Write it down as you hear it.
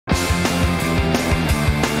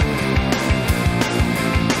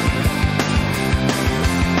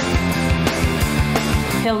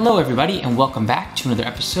Hello everybody and welcome back to another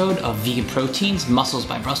episode of Vegan Proteins Muscles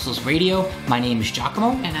by Brussels Radio. My name is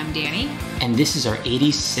Giacomo. And I'm Danny. And this is our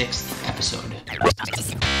 86th episode.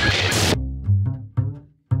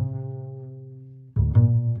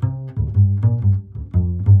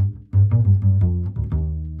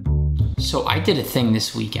 So I did a thing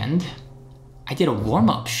this weekend. I did a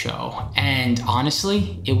warm-up show, and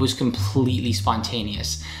honestly, it was completely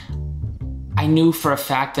spontaneous. I knew for a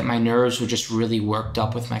fact that my nerves were just really worked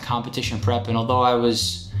up with my competition prep, and although I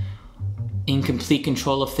was in complete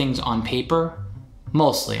control of things on paper,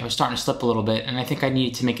 mostly, I was starting to slip a little bit, and I think I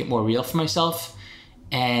needed to make it more real for myself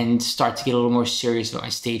and start to get a little more serious about my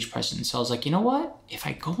stage presence. So I was like, you know what? If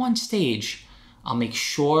I go on stage, I'll make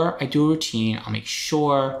sure I do a routine. I'll make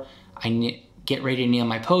sure I get ready to nail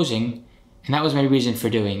my posing. And that was my reason for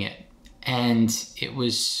doing it. And it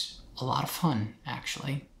was a lot of fun,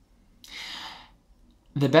 actually.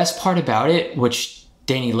 The best part about it, which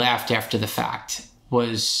Danny laughed after the fact,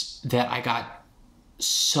 was that I got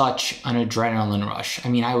such an adrenaline rush. I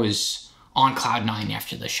mean, I was on cloud nine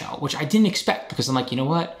after the show, which I didn't expect because I'm like, you know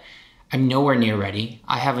what? I'm nowhere near ready.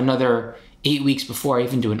 I have another 8 weeks before I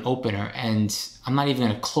even do an opener, and I'm not even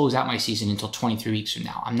going to close out my season until 23 weeks from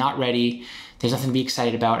now. I'm not ready. There's nothing to be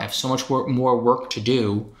excited about. I have so much more work to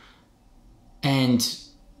do. And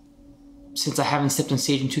since I haven't stepped on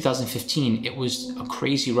stage in 2015, it was a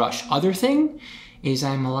crazy rush. Other thing is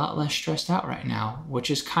I'm a lot less stressed out right now, which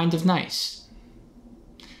is kind of nice.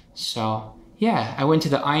 So yeah, I went to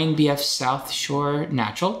the INBF South Shore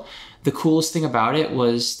Natural. The coolest thing about it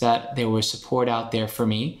was that there was support out there for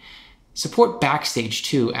me. Support backstage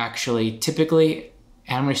too, actually. Typically,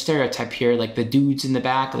 and I'm gonna stereotype here, like the dudes in the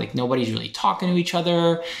back, like nobody's really talking to each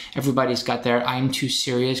other. Everybody's got their I'm too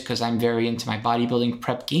serious because I'm very into my bodybuilding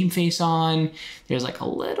prep game face on. There's like a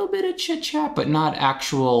little bit of chit chat, but not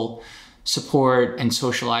actual support and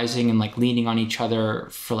socializing and like leaning on each other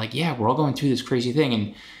for like, yeah, we're all going through this crazy thing.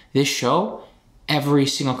 And this show, every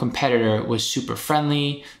single competitor was super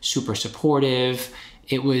friendly, super supportive.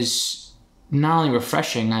 It was not only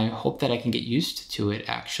refreshing, I hope that I can get used to it,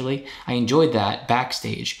 actually. I enjoyed that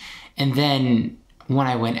backstage. And then when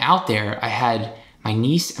I went out there, I had my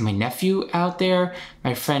niece and my nephew out there.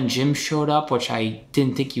 My friend Jim showed up, which I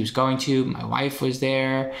didn't think he was going to. My wife was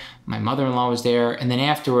there. My mother-in-law was there. And then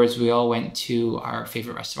afterwards, we all went to our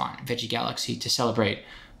favorite restaurant, Veggie Galaxy, to celebrate,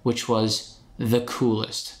 which was the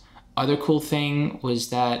coolest. Other cool thing was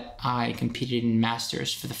that I competed in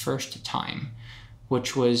Masters for the first time,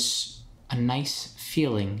 which was a nice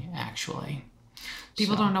feeling, actually.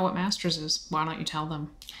 People don't know what Masters is. Why don't you tell them?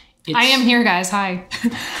 I am here, guys. Hi.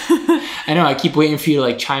 I know, I keep waiting for you to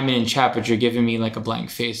like chime in chat, but you're giving me like a blank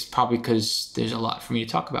face, probably because there's a lot for me to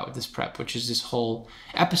talk about with this prep, which is this whole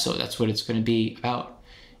episode. That's what it's going to be about.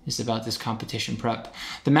 It's about this competition prep.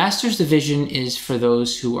 The Masters division is for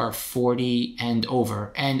those who are 40 and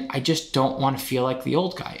over, and I just don't want to feel like the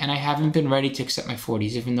old guy. And I haven't been ready to accept my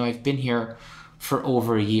 40s, even though I've been here for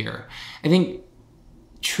over a year. I think,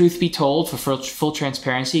 truth be told, for full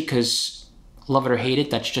transparency, because love it or hate it,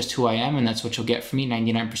 that's just who I am, and that's what you'll get from me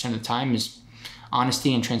 99% of the time is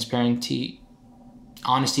honesty and transparency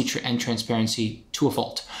to a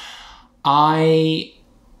fault. I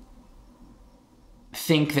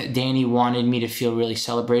think that Danny wanted me to feel really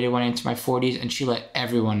celebrated when I entered my 40s, and she let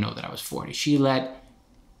everyone know that I was 40. She let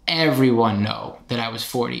everyone know that I was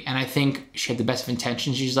 40, and I think she had the best of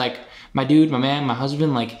intentions. She's like, my dude, my man, my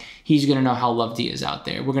husband, like, he's gonna know how loved he is out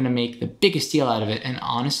there. We're gonna make the biggest deal out of it. And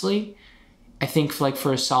honestly, I think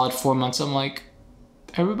for a solid 4 months, I'm like,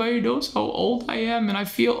 everybody knows how old I am, and I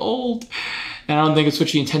feel old. And I don't think it's what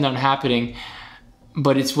she intended on happening,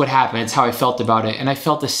 but it's what happened. It's how I felt about it. And I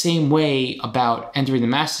felt the same way about entering the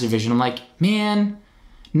Masters division. I'm like, man,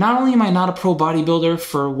 not only am I not a pro bodybuilder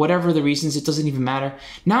for whatever the reasons, it doesn't even matter.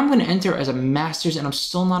 Now I'm going to enter as a Masters and I'm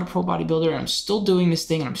still not a pro bodybuilder, and I'm still doing this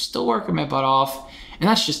thing and I'm still working my butt off. And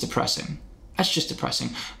that's just depressing. That's just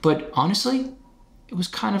depressing. But honestly, it was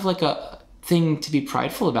kind of like a thing to be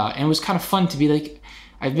prideful about. And it was kind of fun to be like,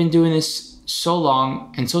 I've been doing this so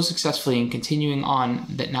long and so successfully and continuing on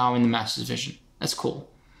that now I'm in the Masters division. That's cool.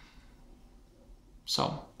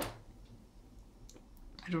 So.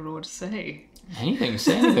 I don't know what to say. Anything,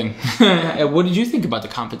 say anything. What did you think about the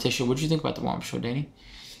competition? What did you think about the warm-up show, Danny?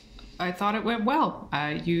 I thought it went well.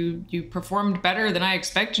 You performed better than I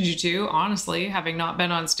expected you to, honestly, having not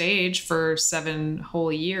been on stage for 7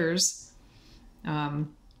 whole years. You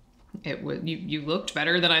looked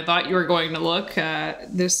better than I thought you were going to look. I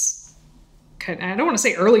don't want to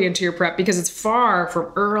say early into your prep because it's far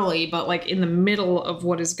from early, but like in the middle of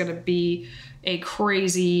what is going to be a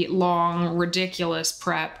crazy, long, ridiculous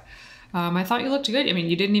prep. I thought you looked good. I mean,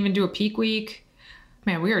 you didn't even do a peak week.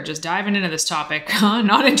 Man, we are just diving into this topic, huh?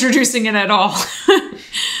 Not introducing it at all.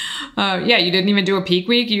 Yeah, you didn't even do a peak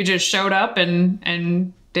week. You just showed up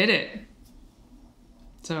and did it.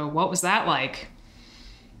 So what was that like?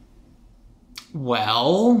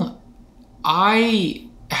 Well, I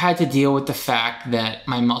had to deal with the fact that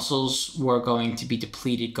my muscles were going to be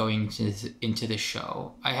depleted going into the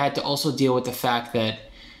show. I had to also deal with the fact that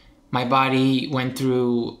my body went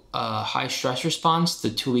through a high stress response the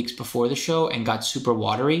 2 weeks before the show and got super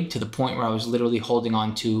watery to the point where I was literally holding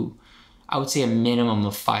on to, I would say, a minimum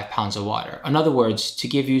of 5 pounds of water. In other words, to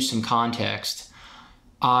give you some context,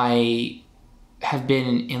 I have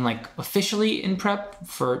been in like officially in prep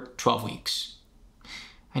for 12 weeks.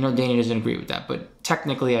 I know Danny doesn't agree with that, but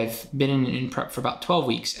technically I've been in prep for about 12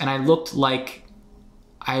 weeks, and I looked like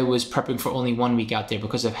I was prepping for only 1 week out there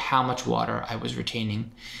because of how much water I was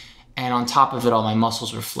retaining. And on top of it all, my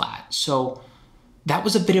muscles were flat. So that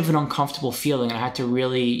was a bit of an uncomfortable feeling, and I had to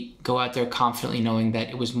really go out there confidently knowing that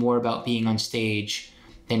it was more about being on stage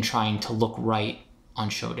than trying to look right on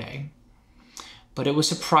show day. But it was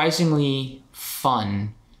surprisingly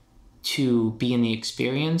fun to be in the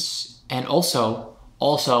experience. And also,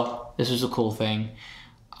 this was a cool thing.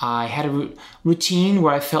 I had a routine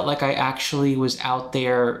where I felt like I actually was out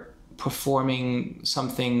there performing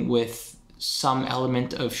something with some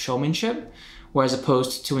element of showmanship, whereas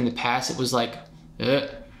opposed to in the past, it was like,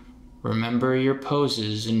 remember your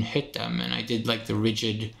poses and hit them. And I did like the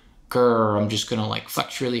rigid, I'm just gonna like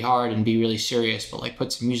flex really hard and be really serious, but like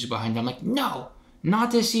put some music behind it. I'm like, no, not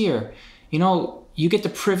this year. You know, you get the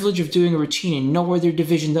privilege of doing a routine and no other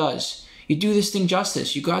division does. You do this thing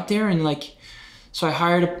justice. You go out there and like, so I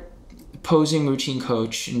hired a posing routine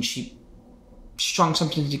coach, and she strung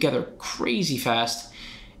something together crazy fast.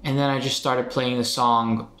 And then I just started playing the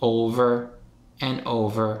song over and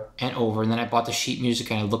over and over. And then I bought the sheet music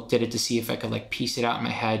and I looked at it to see if I could like piece it out in my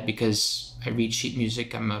head, because I read sheet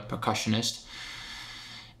music. I'm a percussionist.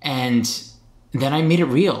 And then I made it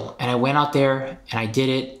real, and I went out there and I did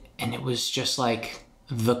it, and it was just like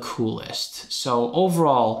the coolest. So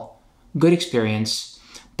overall, good experience,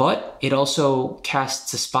 but it also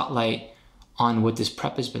casts a spotlight on what this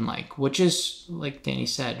prep has been like, which is, like Danny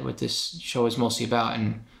said, what this show is mostly about.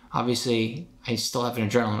 And obviously I still have an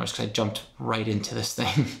adrenaline rush because I jumped right into this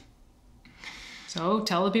thing. So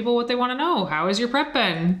tell the people what they want to know. How has your prep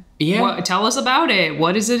been? Yeah. Tell us about it.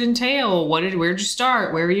 What does it entail? Where'd you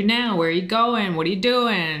start? Where are you now? Where are you going? What are you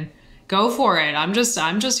doing? Go for it. I'm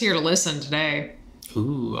just here to listen today.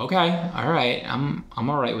 Ooh, okay. All right. I'm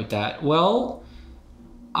all right with that. Well,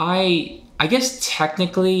 I guess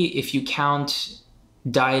technically, if you count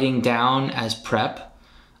dieting down as prep,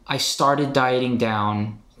 I started dieting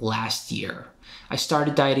down last year. I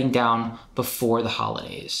started dieting down before the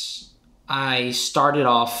holidays. I started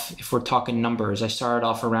off, if we're talking numbers, I started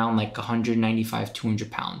off around like 195, 200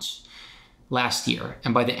 pounds last year.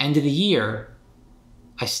 And by the end of the year,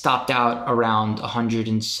 I stopped out around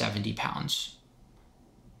 170 pounds.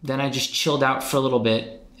 Then I just chilled out for a little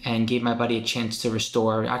bit and gave my body a chance to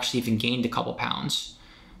restore. Actually even gained a couple pounds.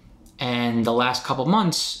 And the last couple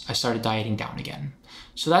months, I started dieting down again.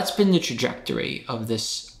 So that's been the trajectory of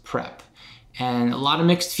this prep. And a lot of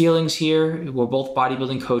mixed feelings here. We're both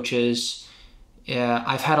bodybuilding coaches.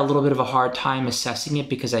 I've had a little bit of a hard time assessing it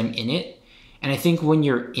because I'm in it. And I think when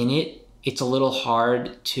you're in it, it's a little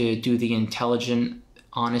hard to do the intelligent,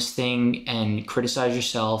 honest thing and criticize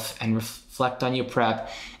yourself and reflect on your prep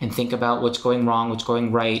and think about what's going wrong, what's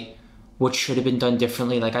going right, what should have been done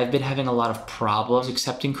differently. Like, I've been having a lot of problems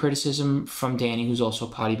accepting criticism from Danny, who's also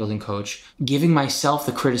a bodybuilding coach, giving myself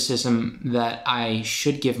the criticism that I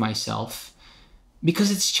should give myself,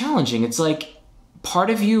 because it's challenging. It's like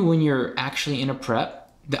part of you when you're actually in a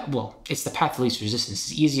prep, it's the path of least resistance. It's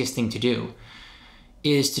the easiest thing to do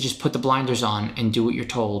is to just put the blinders on and do what you're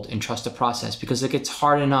told and trust the process, because like, it's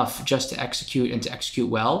hard enough just to execute and to execute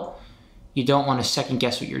well. You don't want to second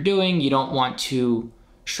guess what you're doing. You don't want to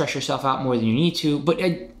stress yourself out more than you need to. But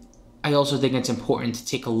I also think it's important to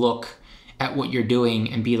take a look at what you're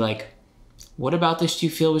doing and be like, what about this do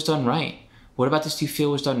you feel was done right? What about this do you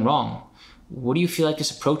feel was done wrong? What do you feel like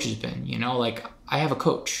this approach has been? You know, like, I have a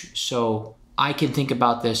coach, so I can think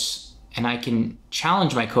about this and I can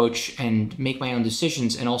challenge my coach and make my own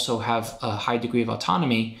decisions and also have a high degree of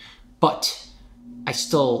autonomy, but I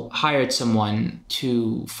still hired someone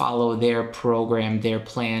to follow their program, their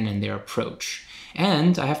plan, and their approach.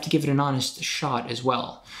 And I have to give it an honest shot as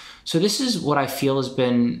well. So this is what I feel has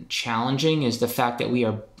been challenging, is the fact that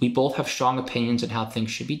we both have strong opinions on how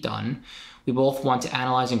things should be done. We both want to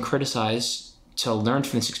analyze and criticize to learn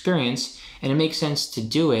from this experience, and it makes sense to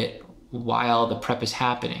do it while the prep is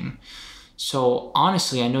happening. So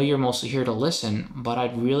honestly, I know you're mostly here to listen, but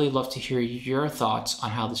I'd really love to hear your thoughts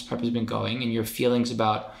on how this prep has been going and your feelings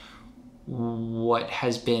about what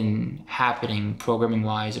has been happening programming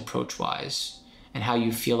wise, approach wise, and how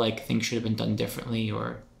you feel like things should have been done differently,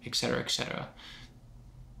 or et cetera, et cetera.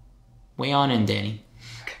 Weigh on in, Danny.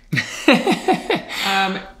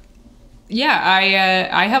 Yeah,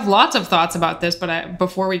 I have lots of thoughts about this, but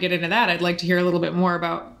before we get into that, I'd like to hear a little bit more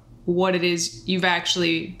about what it is you've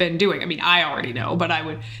actually been doing. I mean, I already know, but I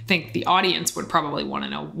would think the audience would probably want to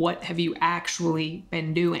know, what have you actually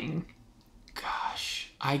been doing?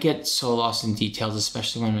 Gosh, I get so lost in details,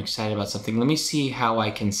 especially when I'm excited about something. Let me see how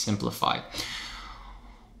I can simplify.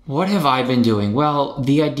 What have I been doing? Well,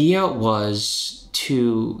 the idea was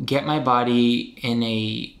to get my body in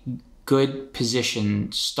a good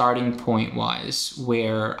position, starting point wise,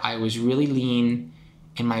 where I was really lean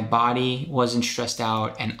and my body wasn't stressed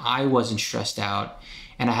out and I wasn't stressed out,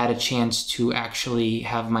 and I had a chance to actually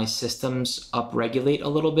have my systems upregulate a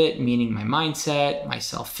little bit, meaning my mindset,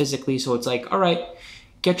 myself physically. So it's like, all right,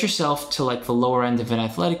 get yourself to like the lower end of an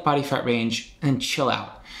athletic body fat range and chill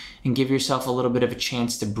out and give yourself a little bit of a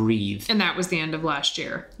chance to breathe. And that was the end of last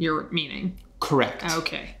year, you're meaning? Correct.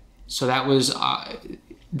 Okay. So that was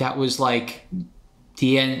like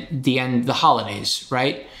the holidays,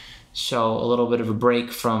 right? So a little bit of a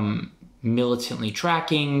break from militantly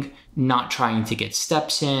tracking, not trying to get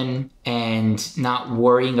steps in, and not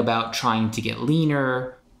worrying about trying to get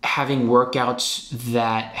leaner, having workouts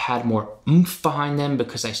that had more oomph behind them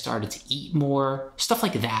because I started to eat more, stuff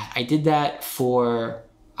like that. I did that for,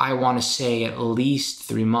 I want to say, at least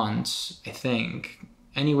 3 months, I think.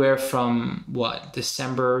 Anywhere from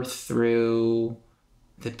December through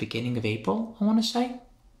the beginning of April, I want to say.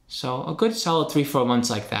 So a good solid 3-4 months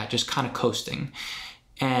like that, just kind of coasting.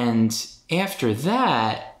 And after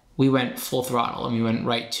that, we went full throttle and we went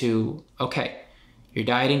right to, okay, you're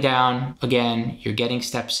dieting down again, you're getting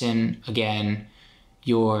steps in again,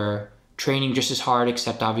 you're training just as hard,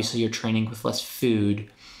 except obviously you're training with less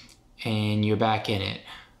food, and you're back in it.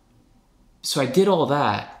 So I did all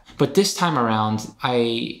that, but this time around,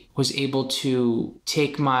 I was able to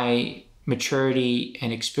take my maturity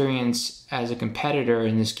and experience as a competitor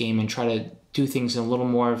in this game and try to do things in a little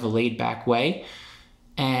more of a laid back way.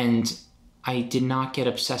 And I did not get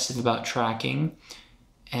obsessive about tracking,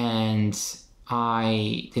 and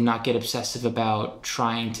I did not get obsessive about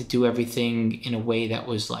trying to do everything in a way that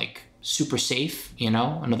was like super safe, you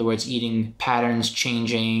know? In other words, eating patterns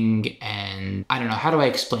changing, and I don't know, how do I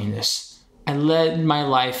explain this? I led my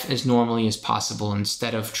life as normally as possible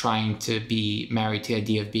instead of trying to be married to the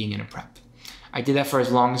idea of being in a prep. I did that for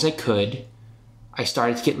as long as I could. I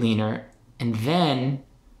started to get leaner, and then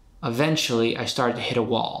eventually I started to hit a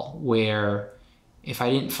wall where if I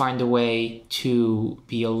didn't find a way to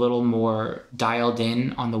be a little more dialed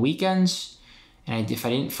in on the weekends, and if I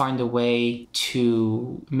didn't find a way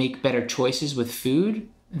to make better choices with food,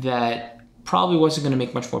 that probably wasn't going to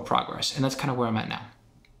make much more progress. And that's kind of where I'm at now.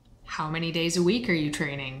 How many days a week are you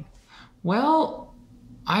training? Well,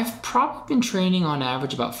 I've probably been training on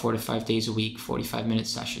average about 4 to 5 days a week, 45-minute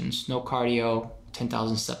sessions, no cardio,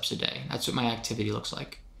 10,000 steps a day. That's what my activity looks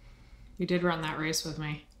like. You did run that race with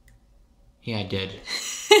me. Yeah, I did.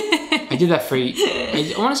 I did that for you.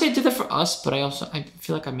 I want to say I did that for us, but I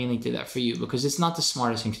feel like I mainly did that for you because it's not the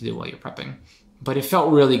smartest thing to do while you're prepping. But it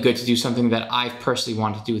felt really good to do something that I personally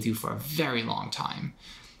wanted to do with you for a very long time.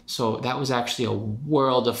 So that was actually a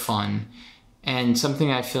world of fun, and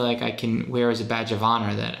something I feel like I can wear as a badge of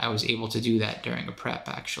honor that I was able to do that during a prep,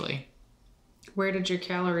 actually. Where did your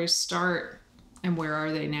calories start, and where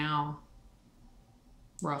are they now?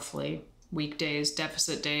 Roughly. Weekdays,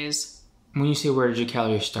 deficit days. When you say where did your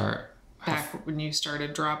calories start? Back when you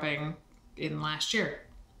started dropping in last year.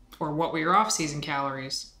 Or what were your off-season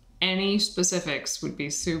calories? Any specifics would be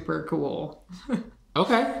super cool.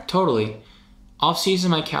 Okay, totally. Off-season,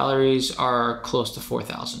 my calories are close to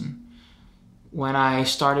 4,000. When I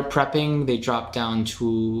started prepping, they dropped down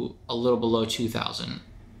to a little below 2,000.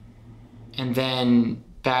 And then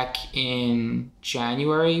back in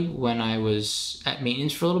January, when I was at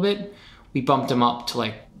maintenance for a little bit, we bumped them up to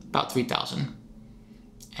like about 3,000.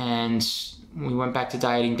 And we went back to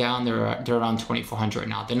dieting down. They're around 2,400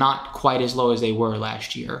 now. They're not quite as low as they were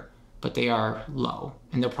last year, but they are low,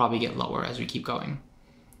 and they'll probably get lower as we keep going.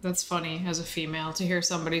 That's funny as a female to hear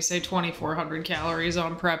somebody say 2,400 calories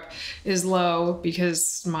on prep is low,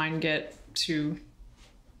 because mine get to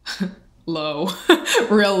low,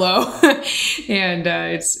 real low. And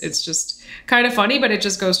it's just kind of funny, but it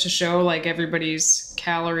just goes to show like everybody's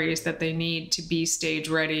calories that they need to be stage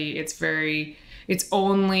ready. It's very it's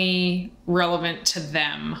only relevant to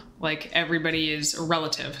them. Like everybody is a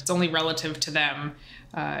relative. It's only relative to them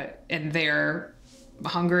and their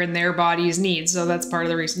hunger and their body's needs. So that's part of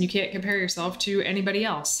the reason you can't compare yourself to anybody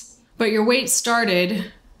else. But your weight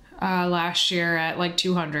started last year at like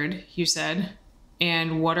 200, you said.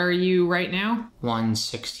 And what are you right now?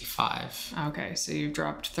 165. Okay, so you've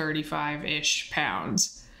dropped 35-ish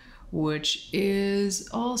pounds, which is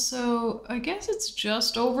also, I guess it's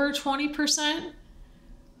just over 20%.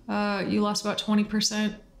 You lost about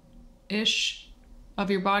 20%-ish of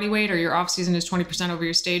your body weight, or your off season is 20% over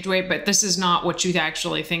your stage weight, but this is not what you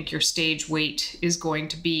actually think your stage weight is going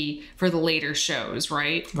to be for the later shows,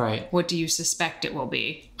 right? Right. What do you suspect it will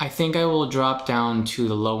be? I think I will drop down to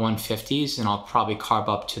the low 150s, and I'll probably carb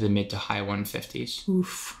up to the mid to high 150s.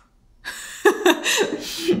 Oof.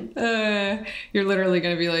 You're literally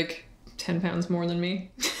going to be like 10 pounds more than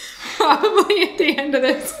me. Probably at the end of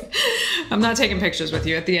this. I'm not taking pictures with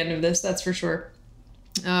you at the end of this, that's for sure.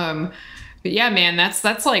 But yeah, man,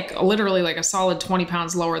 that's like literally like a solid 20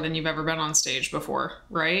 pounds lower than you've ever been on stage before,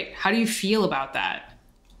 right? How do you feel about that?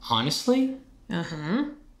 Honestly,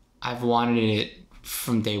 I've wanted it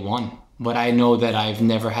from day one, but I know that I've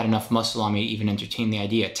never had enough muscle on me to even entertain the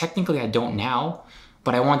idea. Technically, I don't now,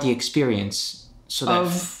 but I want the experience. So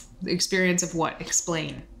that the experience of what?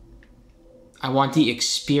 Explain. I want the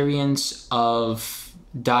experience of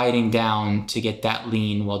dieting down to get that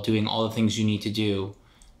lean while doing all the things you need to do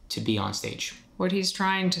to be on stage. What he's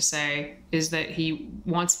trying to say is that he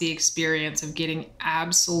wants the experience of getting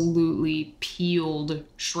absolutely peeled,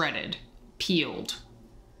 shredded, peeled.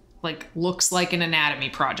 Like looks like an anatomy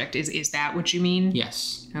project. Is that what you mean?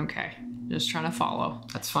 Yes. Okay. Just trying to follow.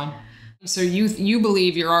 That's fine. So you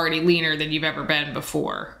believe you're already leaner than you've ever been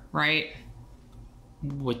before, right?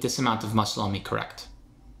 With this amount of muscle on me, correct.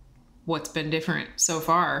 What's been different so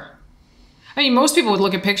far? I mean, most people would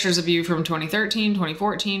look at pictures of you from 2013,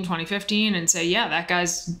 2014, 2015 and say, yeah, that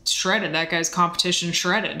guy's shredded. That guy's competition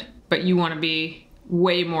shredded. But you want to be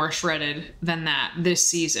way more shredded than that this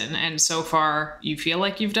season. And so far, you feel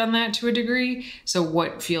like you've done that to a degree. So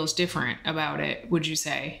what feels different about it, would you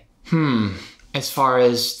say? As far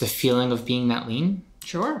as the feeling of being that lean?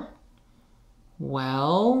 Sure.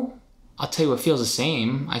 Well, I'll tell you what feels the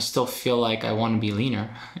same. I still feel like I want to be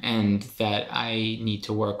leaner and that I need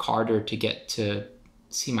to work harder to get to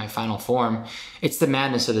see my final form. It's the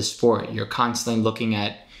madness of the sport. You're constantly looking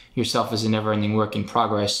at yourself as a never-ending work in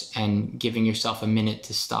progress and giving yourself a minute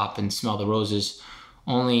to stop and smell the roses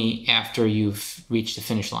only after you've reached the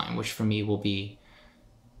finish line, which for me will be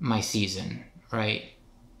my season, right?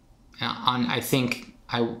 I think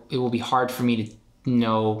it will be hard for me to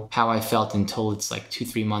know how I felt until it's like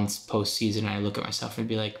 2-3 months post-season and I look at myself and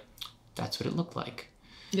be like, that's what it looked like.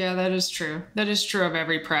 Yeah, that is true. That is true of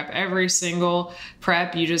every prep. Every single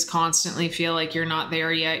prep, you just constantly feel like you're not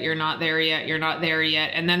there yet, you're not there yet, you're not there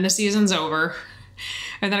yet. And then the season's over.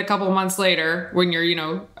 And then a couple of months later, when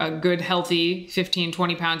you're, a good, healthy 15,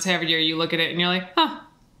 20 pounds heavier, you look at it and you're like,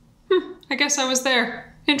 I guess I was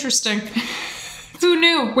there. Interesting. Who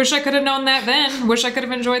knew? Wish I could have known that then. Wish I could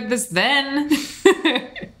have enjoyed this then.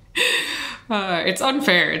 It's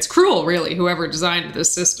unfair. It's cruel, really, whoever designed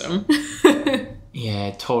this system. Yeah,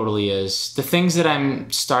 it totally is. The things that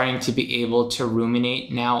I'm starting to be able to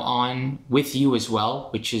ruminate now on with you as well,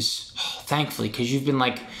 which is thankfully, because you've been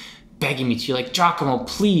like begging me to, you're like, Giacomo,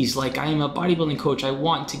 please, like I am a bodybuilding coach. I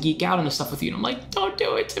want to geek out on this stuff with you. And I'm like, don't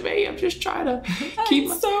do it to me. I'm just trying to keep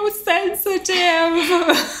so sensitive.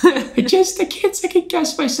 I can't second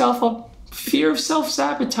guess myself. Fear of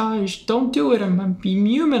self-sabotage. Don't do it. I'm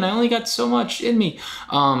human. I only got so much in me.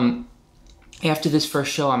 After this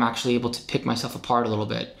first show, I'm actually able to pick myself apart a little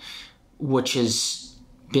bit, which has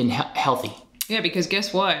been healthy. Yeah, because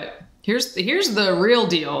guess what? Here's the real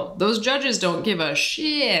deal. Those judges don't give a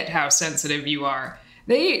shit how sensitive you are.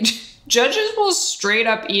 Judges will straight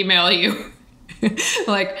up email you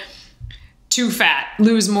like, too fat,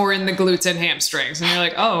 lose more in the glutes and hamstrings. And you're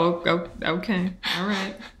like, oh, okay, all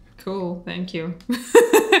right. Cool, thank you.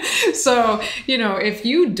 So, if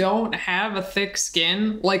you don't have a thick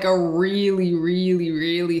skin, like a really, really,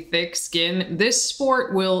 really thick skin, this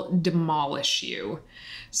sport will demolish you.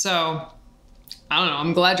 So, I don't know,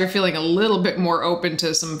 I'm glad you're feeling a little bit more open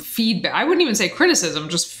to some feedback. I wouldn't even say criticism,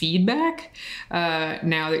 just feedback,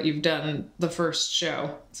 now that you've done the first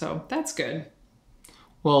show. So, that's good.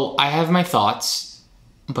 Well, I have my thoughts,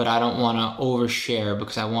 but I don't want to overshare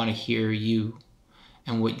because I want to hear you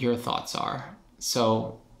and what your thoughts are.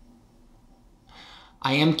 So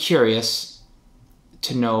I am curious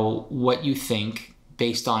to know what you think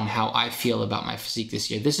based on how I feel about my physique this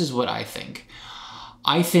year. This is what I think.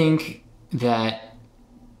 I think that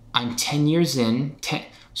I'm 10 years in.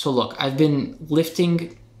 So look, I've been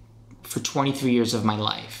lifting for 23 years of my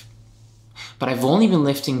life, but I've only been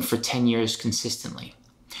lifting for 10 years consistently.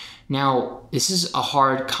 Now, this is a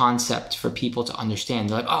hard concept for people to understand.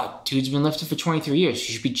 They're like, oh, dude's been lifting for 23 years.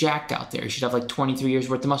 You should be jacked out there. You should have like 23 years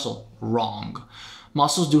worth of muscle. Wrong.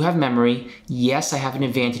 Muscles do have memory. Yes, I have an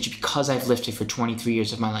advantage because I've lifted for 23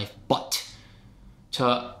 years of my life, but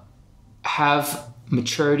to have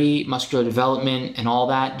maturity, muscular development, and all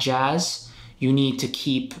that jazz, you need to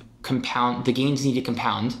keep the gains need to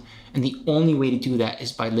compound. And the only way to do that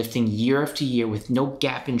is by lifting year after year with no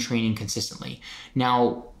gap in training consistently.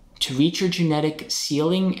 Now, to reach your genetic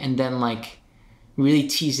ceiling and then like really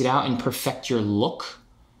tease it out and perfect your look,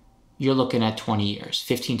 you're looking at 20 years,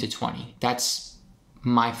 15 to 20. That's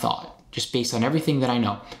my thought, just based on everything that I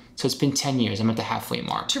know. So it's been 10 years. I'm at the halfway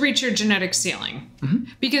mark. To reach your genetic ceiling.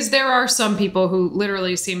 Mm-hmm. Because there are some people who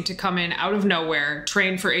literally seem to come in out of nowhere,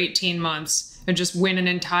 train for 18 months, and just win an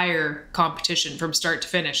entire competition from start to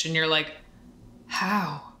finish. And you're like,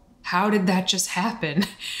 how? How did that just happen?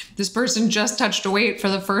 This person just touched a weight for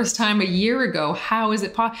the first time a year ago. How is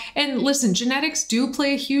it possible? And listen, genetics do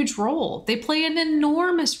play a huge role. They play an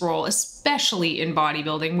enormous role, especially in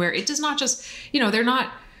bodybuilding, where it does not just, they're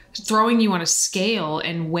not throwing you on a scale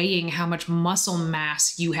and weighing how much muscle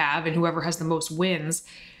mass you have and whoever has the most wins.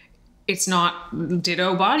 It's not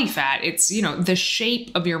ditto body fat. It's, the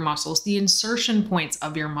shape of your muscles, the insertion points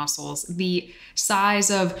of your muscles, the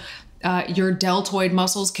size of your deltoid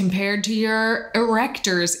muscles compared to your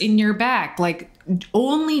erectors in your back. Like,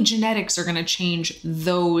 only genetics are going to change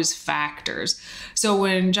those factors. So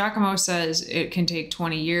when Giacomo says it can take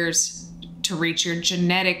 20 years to reach your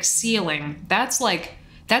genetic ceiling, that's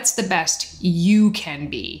the best you can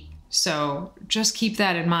be. So just keep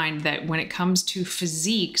that in mind, that when it comes to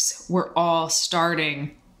physiques, we're all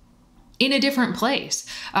starting in a different place.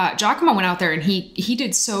 Giacomo went out there and he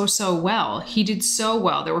did so well. He did so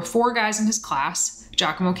well. There were 4 guys in his class.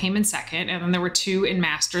 Giacomo came in second, and then there were 2 in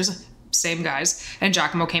masters, same guys, and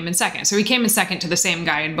Giacomo came in second. So he came in second to the same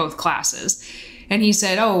guy in both classes. And he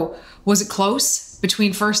said, oh, was it close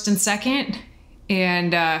between first and second?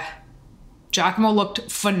 And Giacomo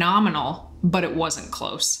looked phenomenal, but it wasn't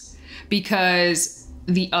close because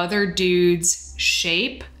the other dude's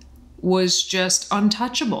shape was just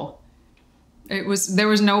untouchable. There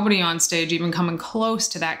was nobody on stage even coming close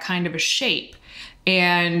to that kind of a shape.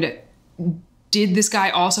 And did this guy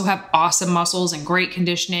also have awesome muscles and great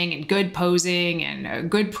conditioning and good posing and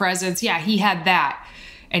good presence? Yeah, he had that.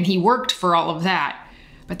 And he worked for all of that.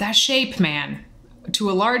 But that shape, man, to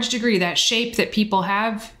a large degree, that shape that people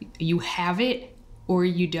have, you have it or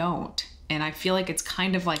you don't. And I feel like it's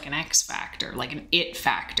kind of like an X factor, like an it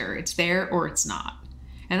factor. It's there or it's not.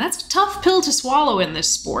 And that's a tough pill to swallow in this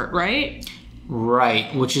sport, right?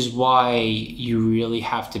 Right, which is why you really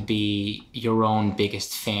have to be your own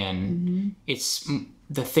biggest fan. Mm-hmm.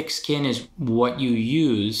 The thick skin is what you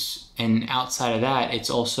use, and outside of that, it's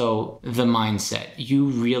also the mindset. You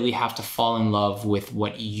really have to fall in love with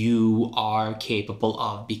what you are capable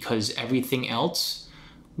of, because everything else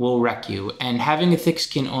will wreck you. And having a thick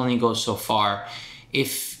skin only goes so far.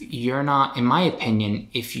 If you're not, in my opinion,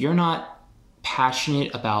 if you're not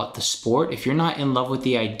passionate about the sport, if you're not in love with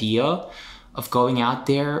the idea of going out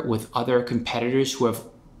there with other competitors who have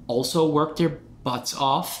also worked their butts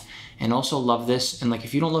off and also love this, and like,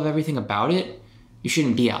 if you don't love everything about it, you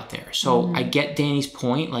shouldn't be out there. So I get Danny's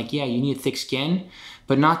point, like, yeah, you need a thick skin,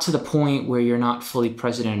 but not to the point where you're not fully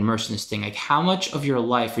present and immersed in this thing. Like, how much of your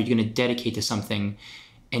life are you going to dedicate to something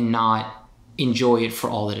and not enjoy it for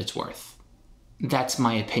all that it's worth? That's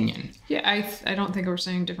my opinion. Yeah, I don't think we're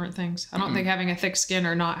saying different things. I don't think having a thick skin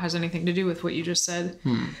or not has anything to do with what you just said.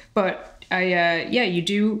 But you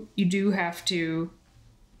do have to.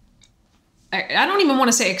 I don't even want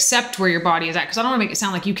to say accept where your body is at, because I don't want to make it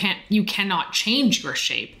sound like you cannot change your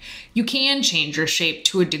shape. You can change your shape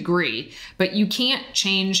to a degree, but you can't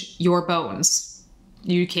change your bones.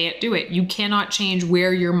 You can't do it. You cannot change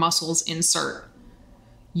where your muscles insert.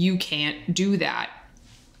 You can't do that.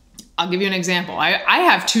 I'll give you an example. I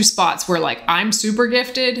have 2 spots where, like, I'm super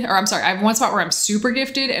gifted, or I'm sorry, I have one spot where I'm super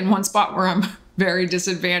gifted and one spot where I'm very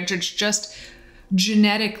disadvantaged. Just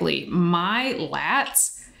genetically, my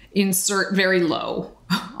lats insert very low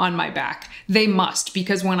on my back. They must,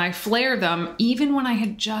 because when I flare them, even when I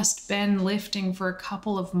had just been lifting for a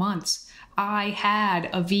couple of months, I had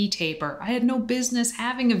a V-taper. I had no business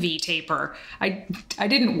having a V-taper. I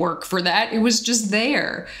didn't work for that. It was just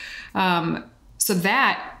there. So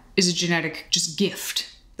that is a genetic just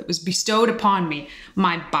gift. that was bestowed upon me.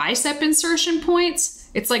 My bicep insertion points,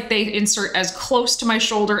 it's like they insert as close to my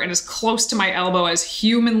shoulder and as close to my elbow as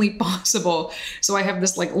humanly possible. So I have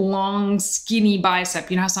this like long, skinny bicep.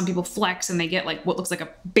 You know how some people flex and they get like what looks like a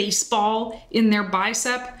baseball in their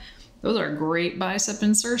bicep? Those are great bicep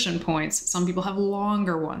insertion points. Some people have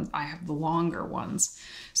longer ones. I have the longer ones.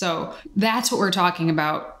 So that's what we're talking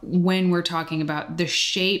about when we're talking about the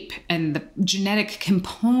shape and the genetic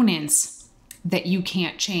components that you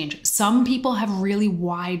can't change. Some people have really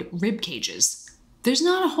wide rib cages. There's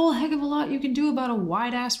not a whole heck of a lot you can do about a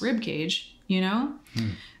wide ass rib cage, you know?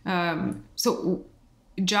 So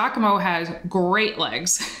Giacomo has great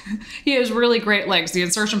legs. He has really great legs. The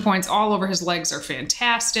insertion points all over his legs are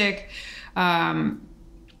fantastic.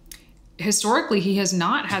 Historically, he has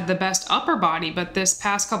not had the best upper body, but this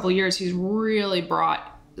past couple years, he's really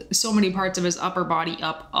brought so many parts of his upper body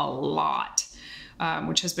up a lot,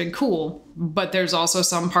 which has been cool. But there's also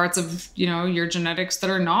some parts of, you know, your genetics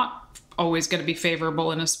that are not always going to be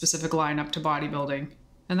favorable in a specific lineup to bodybuilding.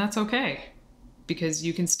 And that's okay, because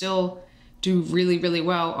you can still do really, really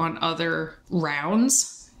well on other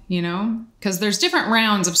rounds, you know, because there's different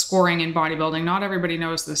rounds of scoring in bodybuilding. Not everybody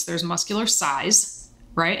knows this. There's muscular size,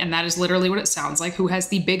 right? And that is literally what it sounds like. Who has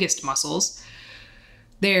the biggest muscles?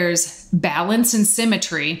 There's balance and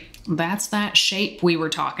symmetry. That's that shape we were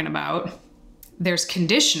talking about. There's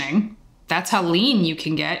conditioning. That's how lean you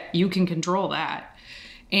can get. You can control that.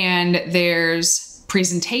 And there's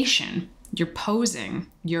presentation. Your posing,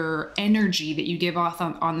 your energy that you give off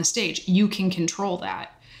on the stage, you can control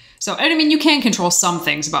that. So, and I mean, you can control some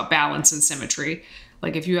things about balance and symmetry.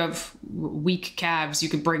 Like if you have weak calves, you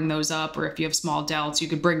could bring those up, or if you have small delts, you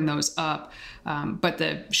could bring those up. But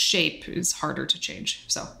the shape is harder to change.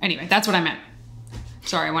 So anyway, that's what I meant.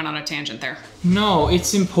 Sorry, I went on a tangent there. No,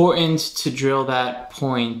 it's important to drill that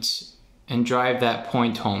point and drive that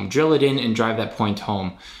point home. Drill it in and drive that point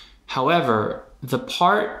home. However, the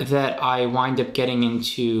part that I wind up getting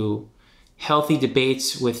into healthy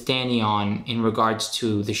debates with Danny on in regards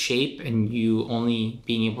to the shape and you only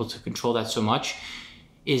being able to control that so much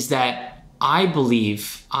is that I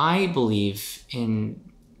believe in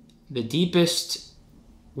the deepest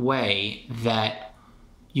way that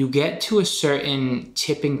you get to a certain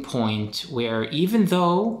tipping point where even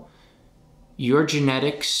though your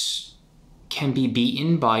genetics can be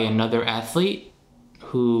beaten by another athlete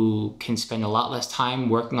who can spend a lot less time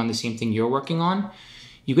working on the same thing you're working on,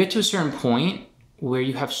 you get to a certain point where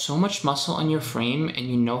you have so much muscle on your frame and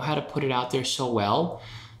you know how to put it out there so well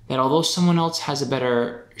that although someone else has a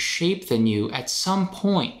better shape than you, at some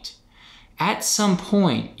point,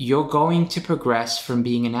 you're going to progress from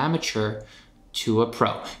being an amateur to a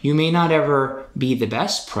pro. You may not ever be the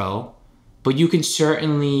best pro, but you can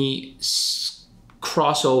certainly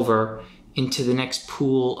cross over into the next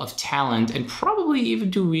pool of talent and probably even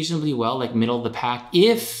do reasonably well, like middle of the pack,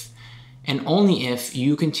 if and only if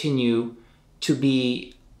you continue to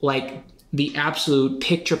be like the absolute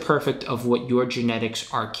picture perfect of what your genetics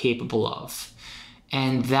are capable of.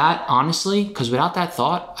 And that, honestly, because without that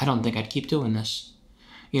thought, I don't think I'd keep doing this.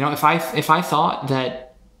 You know, if I thought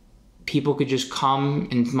that people could just come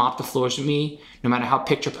and mop the floors with me, no matter how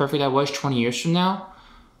picture perfect I was 20 years from now,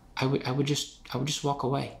 I would just walk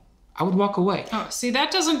away. I would walk away. Oh, see,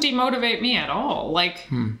 that doesn't demotivate me at all. Like,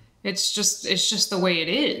 it's just the way it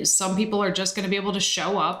is. Some people are just going to be able to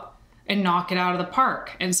show up and knock it out of the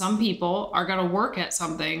park. And some people are going to work at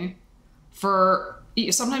something for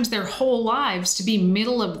sometimes their whole lives to be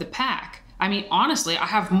middle of the pack. I mean, honestly, I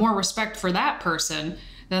have more respect for that person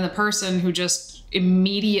than the person who just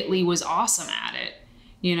immediately was awesome at it.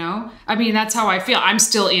 You know, I mean, that's how I feel. I'm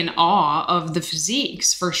still in awe of the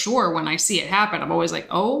physiques for sure. When I see it happen, I'm always like,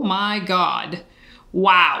 oh my God,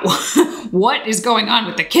 wow, what is going on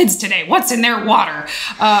with the kids today? What's in their water?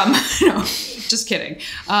 No, just kidding.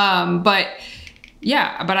 But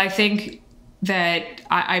yeah, but I think that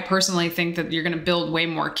I personally think that you're going to build way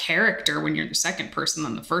more character when you're the second person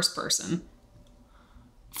than the first person.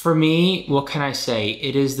 For me, what can I say?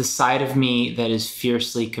 It is the side of me that is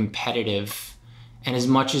fiercely competitive. And as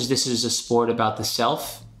much as this is a sport about the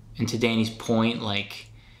self, and to Danny's point,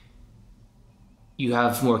 like, you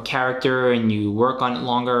have more character and you work on it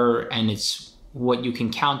longer and it's what you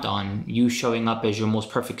can count on, you showing up as your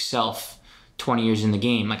most perfect self 20 years in the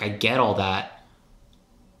game. Like, I get all that.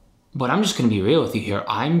 But I'm just going to be real with you here.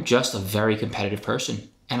 I'm just a very competitive person.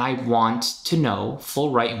 And I want to know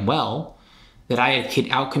full right and well that I could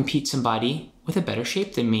outcompete somebody with a better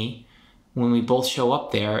shape than me when we both show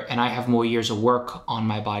up there and I have more years of work on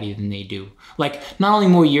my body than they do. Like, not only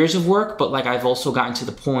more years of work, but like I've also gotten to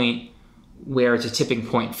the point where it's a tipping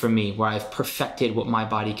point for me, where I've perfected what my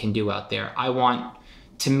body can do out there.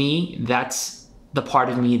 To me, that's the part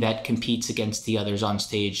of me that competes against the others on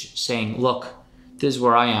stage, saying, look, this is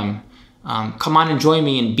where I am. Come on and join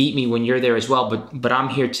me and beat me when you're there as well. But I'm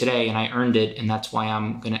here today and I earned it. And that's why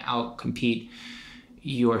I'm going to out-compete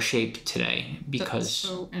your shape today, because that's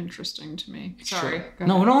so interesting to me. It's Sorry. true.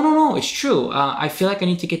 No, it's true. I feel like I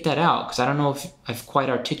need to get that out because I don't know if I've quite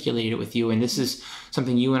articulated it with you, and this is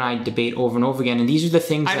something you and I debate over and over again, and these are the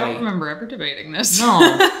things I don't remember ever debating this. No,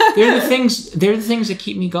 they're the things that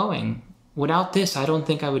keep me going. Without this, I don't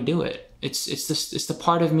think I would do it. It's the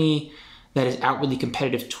part of me that is outwardly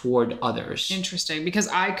competitive toward others. Interesting, because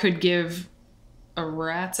I could give a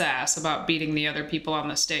rat's ass about beating the other people on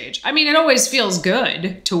the stage. I mean, it always feels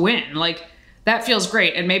good to win. Like, that feels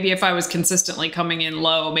great. And maybe if I was consistently coming in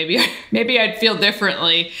low, maybe I'd feel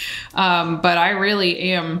differently. But I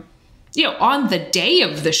really am, you know, on the day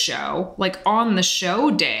of the show, like on the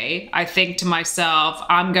show day, I think to myself,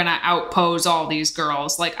 I'm going to outpose all these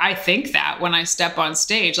girls. Like, I think that when I step on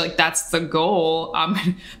stage, like, that's the goal. I'm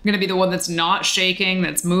going to be the one that's not shaking,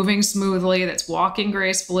 that's moving smoothly, that's walking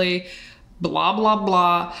gracefully, blah, blah,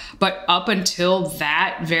 blah. But up until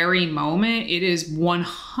that very moment, it is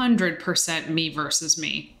 100% me versus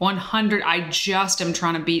me. 100. I just am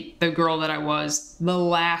trying to beat the girl that I was the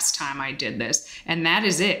last time I did this. And that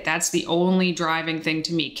is it. That's the only driving thing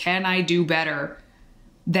to me. Can I do better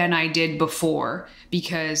than I did before?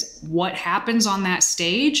 Because what happens on that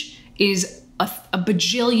stage is a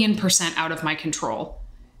bajillion% out of my control.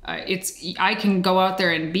 I can go out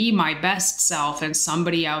there and be my best self, and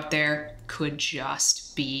somebody out there could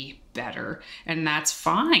just be better, and that's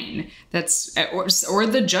fine. That's or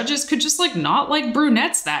the judges could just like not like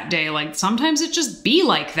brunettes that day. Like, sometimes it just be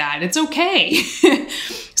like that. It's okay.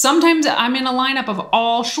 Sometimes I'm in a lineup of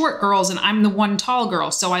all short girls and I'm the one tall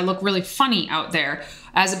girl, so I look really funny out there,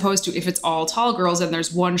 as opposed to if it's all tall girls and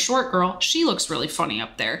there's one short girl, she looks really funny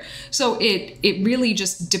up there. So it really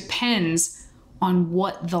just depends on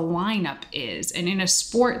what the lineup is. And in a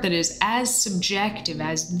sport that is as subjective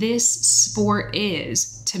as this sport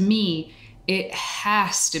is, to me, it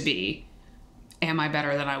has to be, am I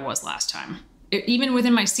better than I was last time? Even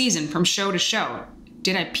within my season, from show to show,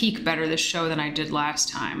 did I peak better this show than I did last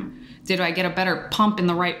time? Did I get a better pump in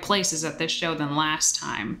the right places at this show than last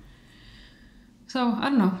time? So I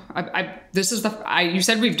don't know. You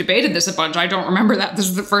said we've debated this a bunch. I don't remember that. This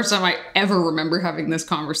is the first time I ever remember having this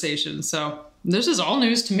conversation. So this is all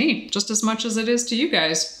news to me, just as much as it is to you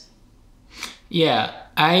guys. Yeah,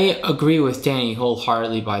 I agree with Danny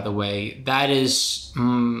wholeheartedly, by the way. That is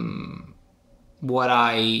what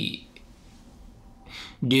I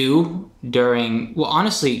do during, well,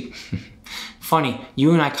 honestly, funny,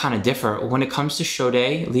 you and I kind of differ. When it comes to show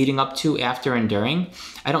day, leading up to, after, and during,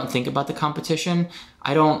 I don't think about the competition.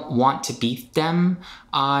 I don't want to beat them.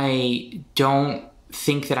 I don't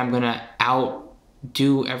think that I'm going to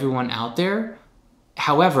outdo everyone out there.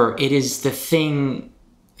 However, it is the thing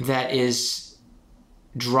that is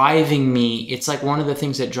driving me. It's like one of the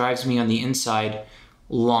things that drives me on the inside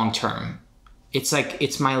long term. It's like,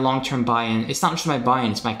 it's my long-term buy-in. It's not just my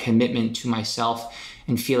buy-in, it's my commitment to myself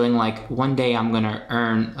and feeling like one day I'm going to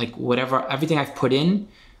earn, like, whatever, everything I've put in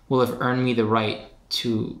will have earned me the right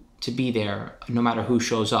to be there. No matter who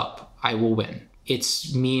shows up, I will win.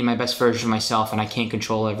 It's me and my best version of myself, and I can't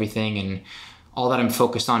control everything, and all that I'm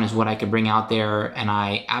focused on is what I can bring out there. And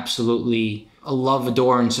I absolutely love,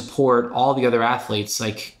 adore, and support all the other athletes,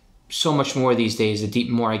 like, so much more these days. The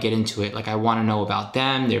more I get into it, like, I want to know about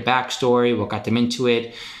them, their backstory, what got them into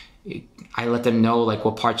it. I let them know, like,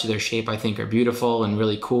 what parts of their shape I think are beautiful and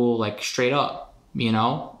really cool, like, straight up, you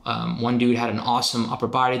know. One dude had an awesome upper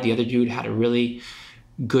body. The other dude had a really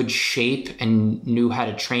good shape and knew how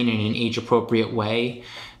to train in an age-appropriate way,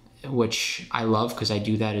 which I love because I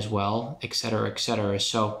do that as well, et cetera, et cetera.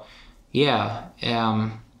 So, yeah,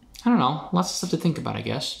 I don't know. Lots of stuff to think about, I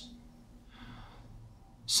guess.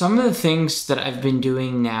 Some of the things that I've been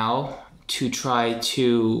doing now to try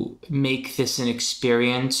to make this an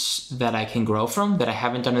experience that I can grow from, that I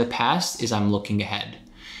haven't done in the past, is I'm looking ahead.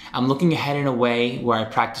 I'm looking ahead in a way where I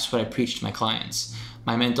practice what I preach to my clients.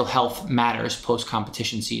 My mental health matters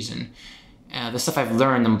post-competition season. The stuff I've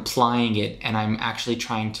learned, I'm applying it, and I'm actually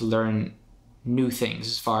trying to learn new things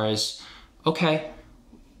as far as, okay,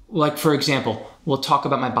 like, for example, we'll talk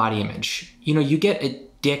about my body image. You know, you get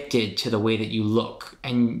addicted to the way that you look,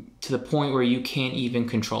 and to the point where you can't even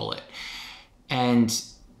control it. And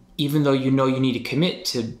even though you know you need to commit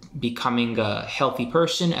to becoming a healthy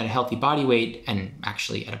person at a healthy body weight, and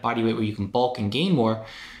actually at a body weight where you can bulk and gain more,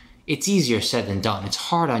 it's easier said than done. It's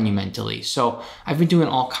hard on you mentally. So I've been doing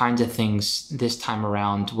all kinds of things this time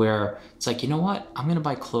around where it's like, you know what? I'm going to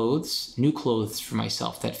buy clothes, new clothes for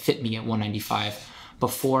myself that fit me at 195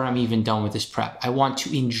 before I'm even done with this prep. I want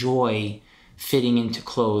to enjoy fitting into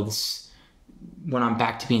clothes when I'm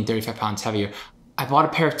back to being 35 pounds heavier. I bought a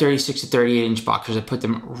pair of 36 to 38 inch boxers. I put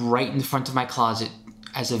them right in the front of my closet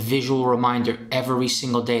as a visual reminder every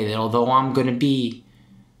single day that although I'm going to be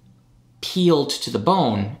peeled to the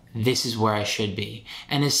bone, this is where I should be.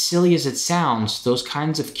 And as silly as it sounds, those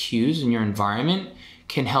kinds of cues in your environment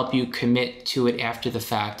can help you commit to it after the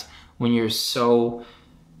fact when you're so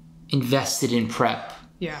invested in prep.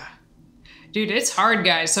 Yeah. Dude, it's hard,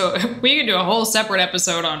 guys. So we could do a whole separate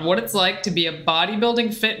episode on what it's like to be a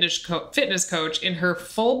bodybuilding fitness coach in her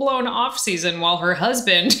full-blown off season while her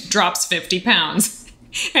husband drops 50 pounds.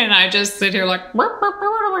 And I just sit here like,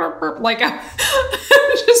 like I'm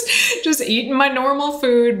just eating my normal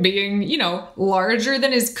food, being, you know, larger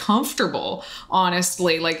than is comfortable,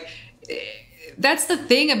 honestly. Like, that's the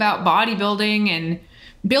thing about bodybuilding and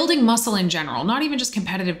building muscle in general, not even just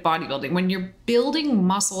competitive bodybuilding. When you're building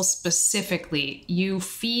muscle specifically, you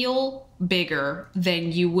feel bigger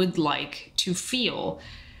than you would like to feel.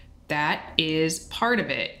 That is part of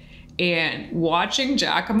it. And watching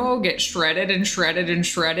Giacomo get shredded and shredded and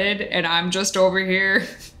shredded, and I'm just over here,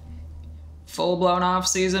 full-blown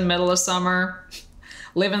off-season, middle of summer,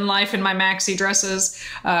 living life in my maxi dresses,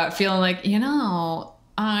 feeling like, you know,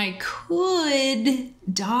 I could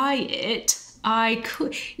diet. I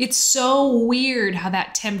could. It's so weird how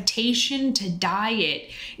that temptation to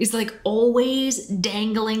diet is like always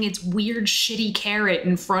dangling its weird shitty carrot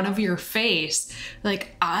in front of your face.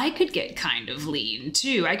 Like, I could get kind of lean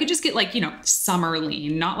too. I could just get like, you know, summer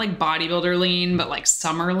lean, not like bodybuilder lean, but like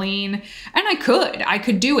summer lean. And I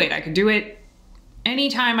could do it. I could do it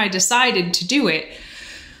anytime I decided to do it.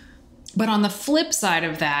 But on the flip side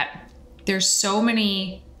of that, there's so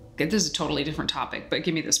many, this is a totally different topic, but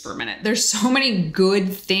give me this for a minute. There's so many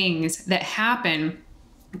good things that happen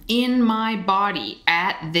in my body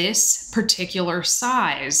at this particular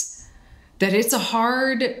size that it's a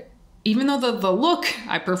hard, even though the look,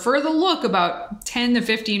 I prefer the look about 10 to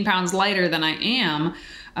 15 pounds lighter than I am.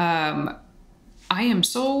 I am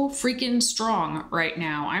so freaking strong right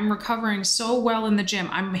now. I'm recovering so well in the gym.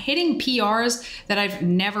 I'm hitting PRs that I've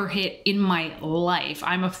never hit in my life.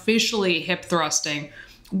 I'm officially hip thrusting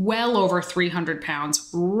well over 300 pounds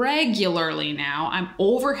regularly now. I'm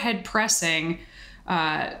overhead pressing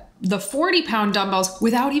the 40-pound dumbbells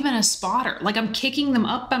without even a spotter. Like, I'm kicking them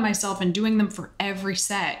up by myself and doing them for every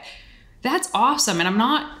set. That's awesome. And I'm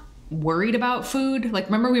not worried about food. Like,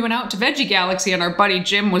 remember we went out to Veggie Galaxy and our buddy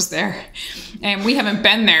Jim was there, and we haven't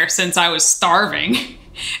been there since I was starving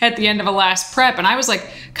at the end of a last prep. And I was like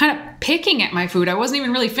kind of picking at my food. I wasn't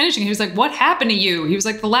even really finishing. He was like, what happened to you? He was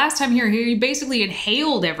like, the last time here, you basically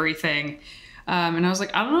inhaled everything. And I was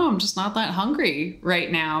like, I don't know, I'm just not that hungry right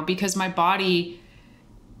now because my body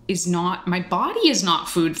is not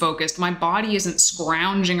food focused. My body isn't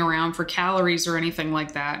scrounging around for calories or anything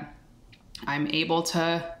like that. I'm able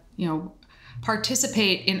to, you know,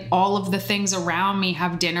 participate in all of the things around me,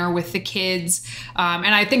 have dinner with the kids.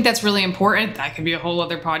 And I think that's really important. That could be a whole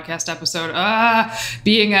other podcast episode.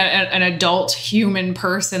 Being an adult human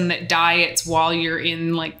person that diets while you're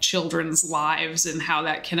in like children's lives and how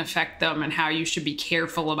that can affect them and how you should be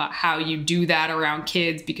careful about how you do that around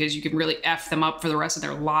kids because you can really F them up for the rest of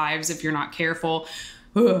their lives if you're not careful.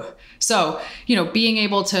 Ugh. So, you know, being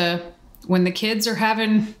able to, when the kids are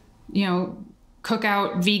having, you know,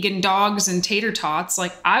 cookout vegan dogs and tater tots,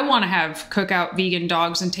 like I want to have cookout vegan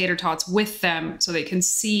dogs and tater tots with them so they can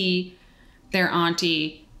see their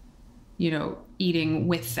auntie, you know, eating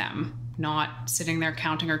with them, not sitting there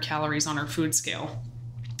counting her calories on her food scale.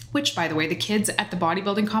 Which, by the way, the kids at the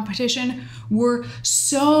bodybuilding competition were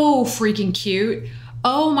so freaking cute.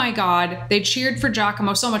 Oh my God, they cheered for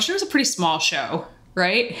Giacomo so much. It was a pretty small show,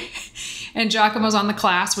 right? And Giacomo's on the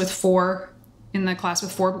class with four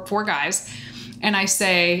guys. And I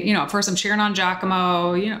say, you know, first I'm cheering on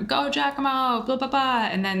Giacomo, you know, go Giacomo, blah, blah, blah.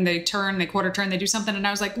 And then they quarter turn, they do something. And I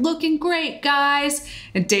was like, looking great, guys.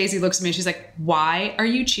 And Daisy looks at me and she's like, why are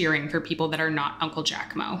you cheering for people that are not Uncle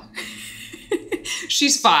Giacomo?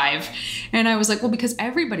 She's 5. And I was like, well, because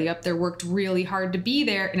everybody up there worked really hard to be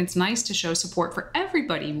there. And it's nice to show support for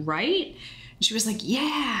everybody, right? And she was like,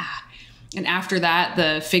 yeah. And after that,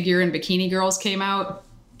 the figure and bikini girls came out,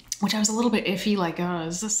 which I was a little bit iffy, like, oh,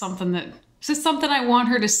 is this something I want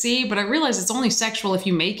her to see? But I realize it's only sexual if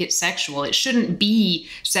you make it sexual. It shouldn't be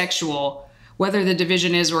sexual, whether the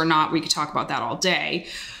division is or not. We could talk about that all day.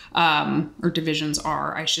 Or divisions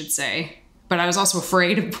are, I should say. but I was also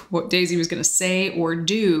afraid of what Daisy was going to say or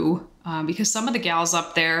do because some of the gals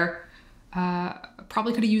up there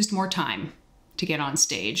probably could have used more time to get on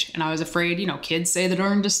stage. And I was afraid, you know, kids say the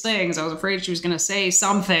darndest things. I was afraid she was going to say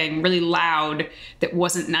something really loud that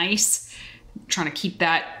wasn't nice, trying to keep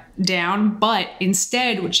that down. But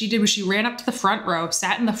instead, what she did was she ran up to the front row,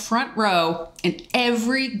 sat in the front row, and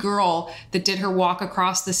every girl that did her walk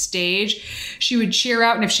across the stage, she would cheer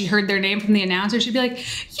out. And if she heard their name from the announcer, she'd be like,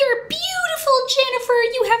 "You're beautiful, Jennifer.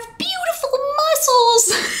 You have beautiful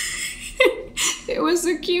muscles." It was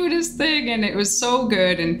the cutest thing, and it was so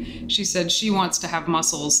good. And she said she wants to have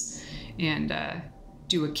muscles and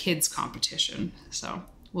do a kids competition. So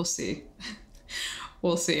we'll see.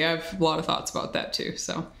 We'll see. I have a lot of thoughts about that too.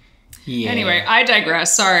 So yeah. Anyway, I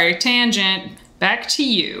digress. Sorry, tangent. Back to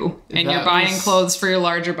you. And you're buying clothes for your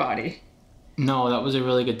larger body. No, that was a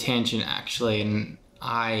really good tangent, actually. And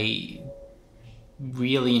I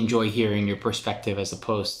really enjoy hearing your perspective as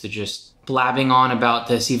opposed to just blabbing on about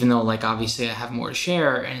this, even though, like, obviously I have more to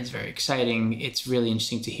share and it's very exciting. It's really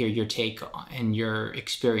interesting to hear your take and your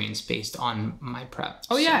experience based on my prep.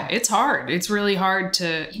 Oh, yeah, it's hard. It's really hard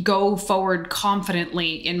to go forward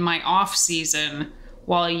confidently in my off season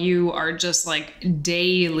while you are just like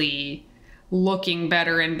daily looking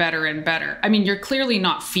better and better and better. I mean, you're clearly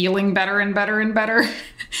not feeling better and better and better.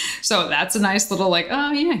 So that's a nice little like,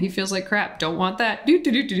 oh yeah, he feels like crap. Don't want that. It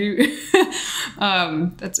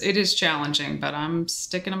is challenging, but I'm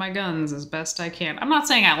sticking to my guns as best I can. I'm not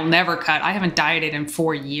saying I'll never cut. I haven't dieted in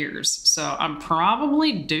 4 years, so I'm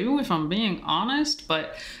probably due if I'm being honest,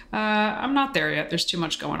 but I'm not there yet. There's too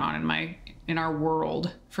much going on in our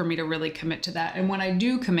world for me to really commit to that. And when I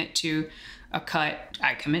do commit to a cut,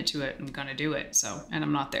 I commit to it. I'm gonna do it. So, and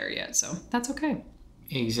I'm not there yet. So that's okay.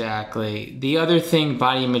 Exactly. The other thing,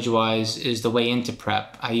 body image wise, is the way into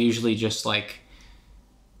prep. I usually just like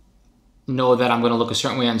know that I'm gonna look a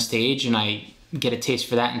certain way on stage, and I get a taste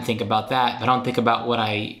for that and think about that. But I don't think about what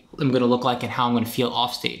I am gonna look like and how I'm gonna feel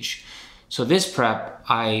off stage. So this prep,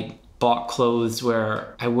 I bought clothes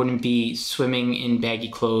where I wouldn't be swimming in baggy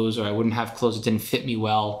clothes, or I wouldn't have clothes that didn't fit me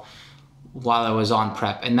well while I was on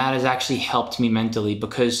prep. And that has actually helped me mentally,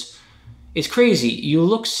 because it's crazy. You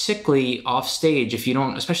look sickly off stage if you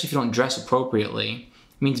don't, especially if you don't dress appropriately.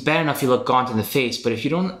 I mean, it's bad enough you look gaunt in the face, but if you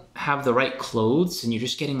don't have the right clothes and you're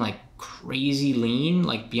just getting like crazy lean,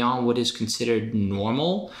 like beyond what is considered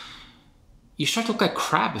normal, you start to look like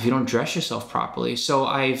crap if you don't dress yourself properly. So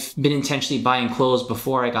I've been intentionally buying clothes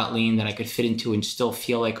before I got lean that I could fit into and still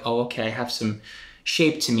feel like, oh, okay, I have some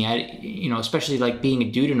shape to me. Especially like being a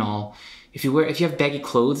dude and all. If you have baggy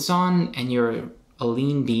clothes on and you're a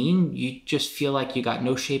lean being, you just feel like you got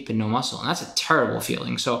no shape and no muscle. And that's a terrible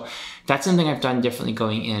feeling. So that's something I've done differently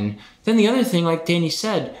going in. Then the other thing, like Danny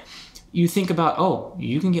said, you think about, oh,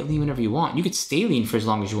 you can get lean whenever you want. You could stay lean for as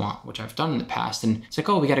long as you want, which I've done in the past. And it's like,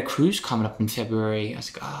 oh, we got a cruise coming up in February. I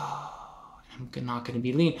was like, oh, I'm not going to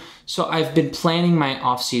be lean. So I've been planning my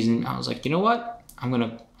off season. I was like, you know what? I'm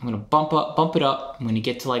gonna bump it up. I'm gonna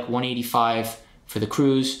get to like 185 for the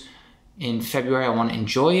cruise. In February, I want to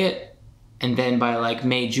enjoy it. And then by like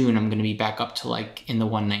May, June, I'm going to be back up to like in the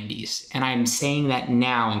 190s. And I'm saying that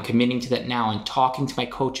now and committing to that now and talking to my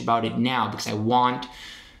coach about it now, because I want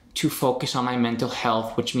to focus on my mental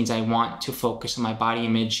health, which means I want to focus on my body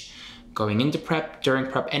image going into prep, during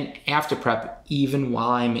prep, and after prep, even while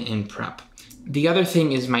I'm in prep. The other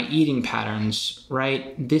thing is my eating patterns,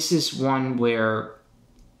 right? This is one where,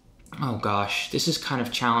 oh gosh, this is kind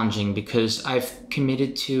of challenging because I've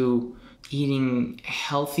committed to eating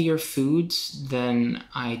healthier foods than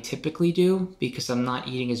I typically do because I'm not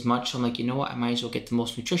eating as much. So I'm like, you know what? I might as well get the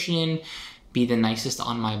most nutrition in, be the nicest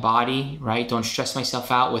on my body, right? Don't stress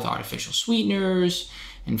myself out with artificial sweeteners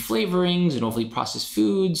and flavorings and overly processed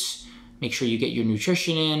foods. Make sure you get your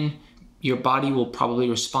nutrition in. Your body will probably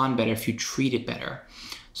respond better if you treat it better.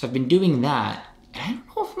 So I've been doing that. And I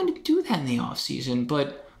don't know if I'm going to do that in the off season,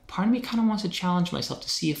 but part of me kind of wants to challenge myself to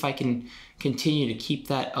see if I can continue to keep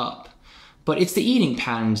that up. But it's the eating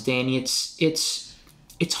patterns, Danny. It's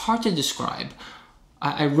hard to describe.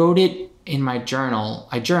 I wrote it in my journal.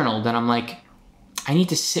 I journaled and I'm like, I need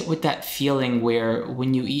to sit with that feeling where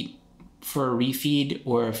when you eat for a refeed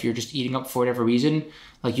or if you're just eating up for whatever reason,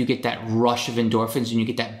 like you get that rush of endorphins and you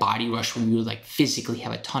get that body rush when you like physically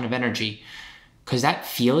have a ton of energy. Because that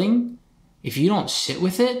feeling, if you don't sit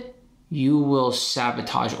with it, you will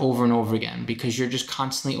sabotage over and over again because you're just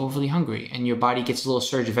constantly overly hungry and your body gets a little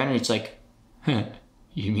surge of energy. It's like, huh,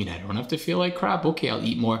 you mean I don't have to feel like crap? Okay, I'll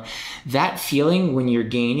eat more. That feeling when you're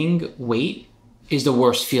gaining weight is the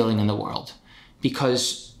worst feeling in the world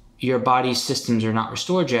because your body's systems are not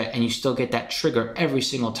restored yet, and you still get that trigger every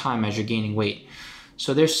single time as you're gaining weight.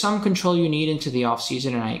 So there's some control you need into the off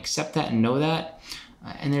season, and I accept that and know that.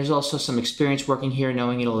 And there's also some experience working here,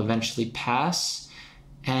 knowing it'll eventually pass.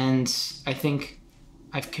 And I think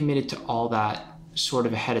I've committed to all that sort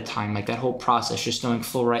of ahead of time, like that whole process, just knowing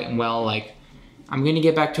full right and well, like I'm going to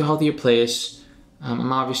get back to a healthier place.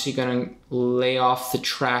 I'm obviously going to lay off the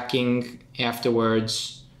tracking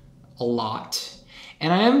afterwards a lot.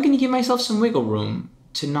 And I am going to give myself some wiggle room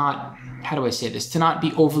to not, how do I say this, to not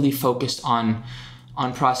be overly focused on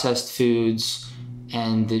processed foods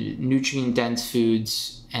and the nutrient dense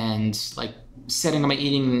foods, and like setting up my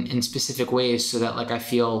eating in specific ways so that like I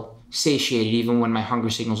feel satiated even when my hunger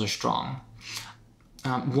signals are strong.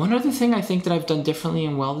 One other thing I think that I've done differently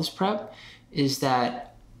in wellness prep is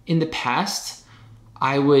that in the past,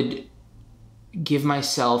 I would give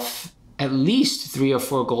myself at least 3 or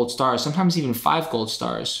 4 gold stars, sometimes even 5 gold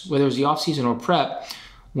stars, whether it was the off season or prep,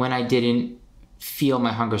 when I didn't feel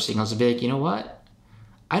my hunger signals. I'd be like, you know what?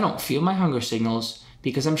 I don't feel my hunger signals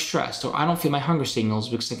because I'm stressed, or I don't feel my hunger signals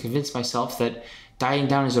because I convinced myself that dieting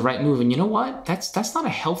down is the right move. And you know what? That's not a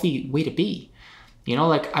healthy way to be. You know,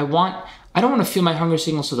 like I don't want to feel my hunger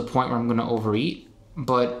signals to the point where I'm going to overeat,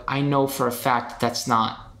 but I know for a fact that's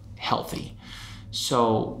not healthy.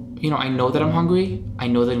 So, you know, I know that I'm hungry. I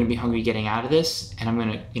know that I'm going to be hungry getting out of this, and I'm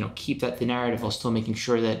going to, you know, keep that the narrative while still making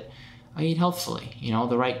sure that I eat healthfully, you know,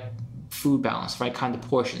 the right food balance, the right kind of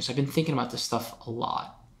portions. I've been thinking about this stuff a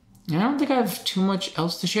lot. And I don't think I have too much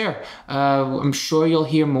else to share. I'm sure you'll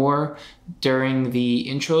hear more during the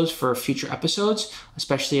intros for future episodes,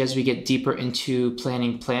 especially as we get deeper into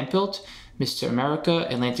planning Plant Built, Mr. America,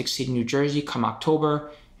 Atlantic City, New Jersey, come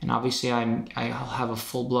October. And obviously I'll have a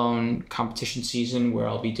full-blown competition season where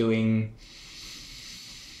I'll be doing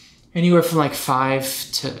anywhere from like 4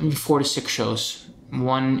 to 6 shows.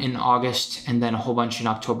 1 in August and then a whole bunch in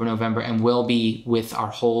October, November, and we'll be with our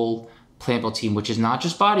whole Plant Built team, which is not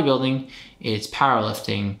just bodybuilding, it's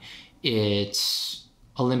powerlifting, it's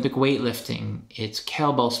Olympic weightlifting, it's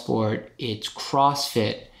kettlebell sport, it's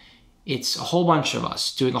CrossFit, it's a whole bunch of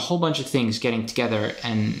us doing a whole bunch of things getting together.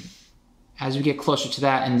 And as we get closer to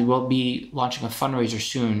that, and we'll be launching a fundraiser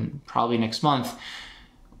soon, probably next month,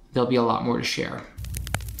 there'll be a lot more to share.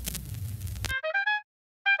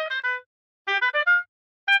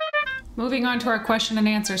 Moving on to our question and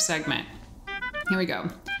answer segment. Here we go.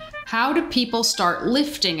 How do people start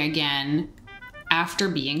lifting again after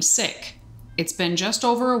being sick? It's been just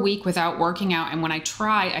over a week without working out, and when I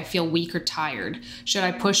try, I feel weak or tired. Should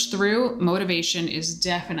I push through? Motivation is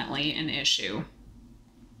definitely an issue.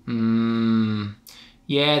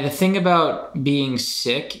 Yeah, the thing about being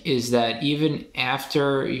sick is that even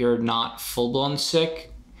after you're not full-blown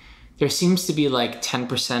sick, there seems to be like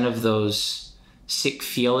 10% of those sick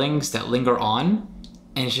feelings that linger on,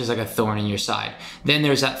 and it's just like a thorn in your side. Then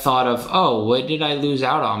there's that thought of, oh, what did I lose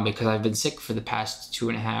out on because I've been sick for the past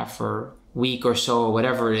 2.5 or week or so or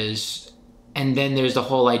whatever it is. And then there's the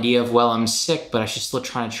whole idea of, well, I'm sick, but I should still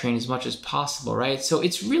try to train as much as possible, right? So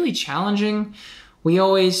it's really challenging. We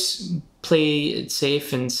always play it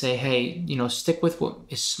safe and say, hey, you know, stick with what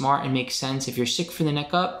is smart and makes sense. If you're sick from the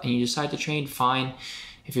neck up and you decide to train, fine.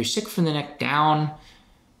 If you're sick from the neck down,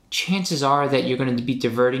 chances are that you're going to be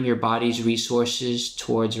diverting your body's resources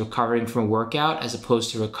towards recovering from a workout as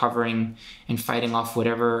opposed to recovering and fighting off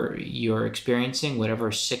whatever you're experiencing,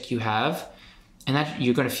 whatever sick you have. And that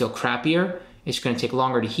you're going to feel crappier. It's going to take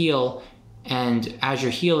longer to heal. And as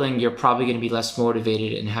you're healing, you're probably going to be less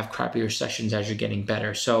motivated and have crappier sessions as you're getting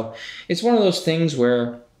better. So it's one of those things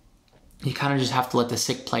where you kind of just have to let the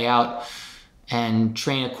sick play out and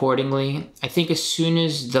train accordingly. I think as soon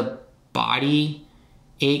as the body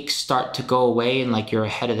aches start to go away and like you're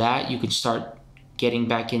ahead of that, you can start getting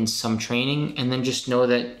back in some training, and then just know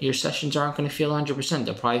that your sessions aren't going to feel 100%.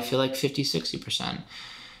 They'll probably feel like 50-60%.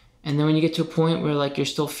 And then when you get to a point where like you're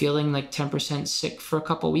still feeling like 10% sick for a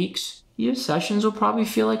couple weeks, your sessions will probably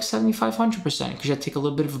feel like 75-100% because you have to take a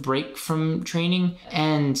little bit of a break from training,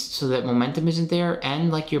 and so that momentum isn't there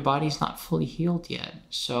and like your body's not fully healed yet.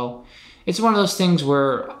 So it's one of those things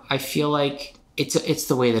where I feel like it's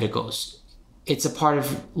the way that it goes. It's a part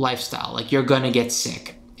of lifestyle. Like you're gonna get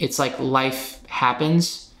sick. It's like life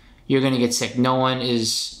happens. You're gonna get sick. No one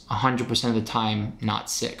is 100% of the time not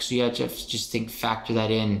sick. So you have to just factor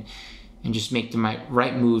that in and just make the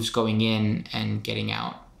right moves going in and getting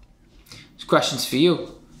out. This question's for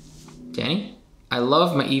you, Danny. I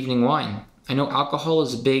love my evening wine. I know alcohol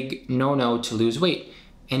is a big no-no to lose weight.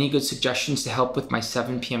 Any good suggestions to help with my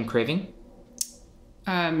 7 p.m. craving?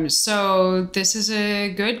 So this is a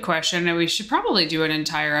good question, and we should probably do an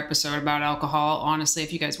entire episode about alcohol. Honestly,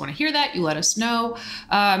 if you guys want to hear that, you let us know.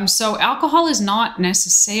 So alcohol is not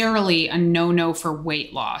necessarily a no-no for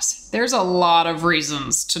weight loss. There's a lot of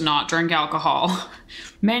reasons to not drink alcohol.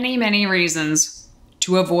 Many, many reasons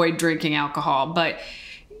to avoid drinking alcohol. But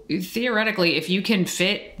theoretically, if you can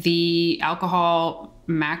fit the alcohol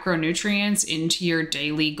macronutrients into your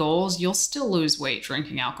daily goals, you'll still lose weight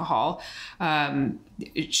drinking alcohol.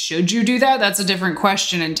 Should you do that? That's a different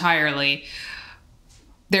question entirely.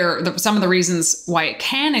 Some of the reasons why it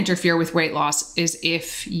can interfere with weight loss is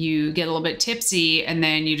if you get a little bit tipsy and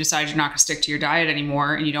then you decide you're not going to stick to your diet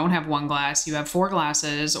anymore and you don't have 1 glass, you have 4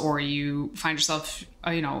 glasses, or you find yourself,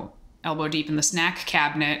 elbow deep in the snack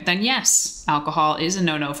cabinet, then yes, alcohol is a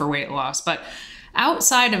no-no for weight loss. But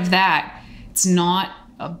outside of that, it's not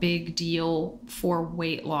a big deal for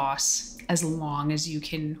weight loss as long as you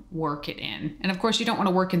can work it in. And of course, you don't want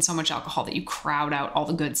to work in so much alcohol that you crowd out all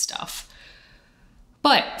the good stuff.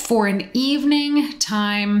 But for an evening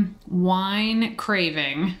time wine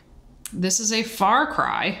craving, this is a far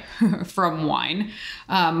cry from wine.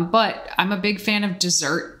 But I'm a big fan of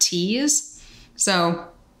dessert teas. So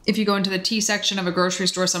if you go into the tea section of a grocery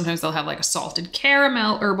store, sometimes they'll have like a salted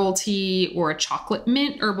caramel herbal tea or a chocolate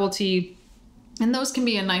mint herbal tea. And those can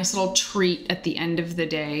be a nice little treat at the end of the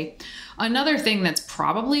day. Another thing that's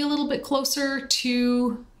probably a little bit closer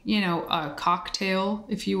to, a cocktail,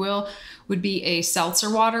 if you will, would be a seltzer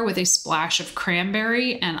water with a splash of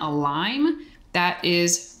cranberry and a lime. That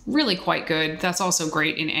is really quite good. That's also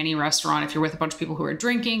great in any restaurant if you're with a bunch of people who are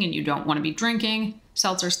drinking and you don't want to be drinking.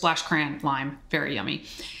 Seltzer, splash, cran, lime, very yummy.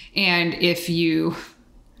 And if you,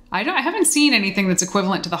 I haven't seen anything that's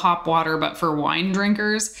equivalent to the hop water, but for wine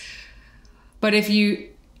drinkers. But if you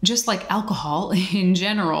just like alcohol in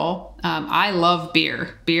general, I love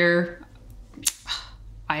beer. Beer,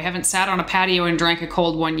 I haven't sat on a patio and drank a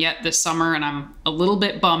cold one yet this summer, and I'm a little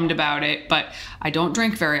bit bummed about it, but I don't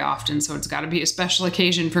drink very often, so it's got to be a special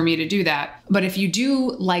occasion for me to do that. But if you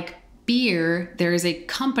do like beer, there is a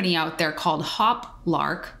company out there called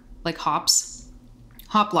Hoplark, like hops,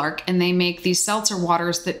 Hoplark, and they make these seltzer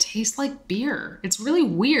waters that taste like beer. It's really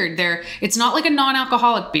weird. It's not like a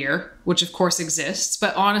non-alcoholic beer, which of course exists,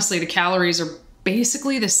 but honestly, the calories are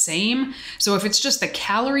basically the same. So if it's just the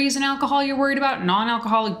calories in alcohol you're worried about,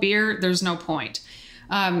 non-alcoholic beer, there's no point.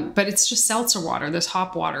 But it's just seltzer water, this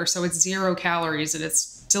hop water. So it's 0 calories and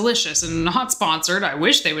it's delicious and not sponsored. I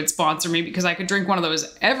wish they would sponsor me because I could drink one of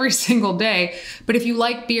those every single day. But if you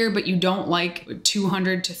like beer, but you don't like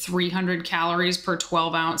 200 to 300 calories per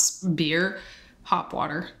 12-ounce beer, hop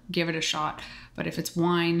water, give it a shot. But if it's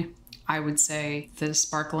wine, I would say the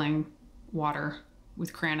sparkling water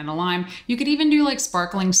with cran and a lime. You could even do like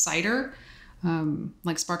sparkling cider,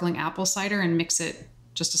 like sparkling apple cider, and mix it,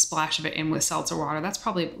 just a splash of it in with seltzer water. That's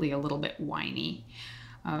probably a little bit winey.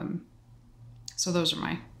 So those are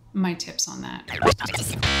my tips on that.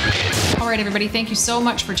 All right, everybody, thank you so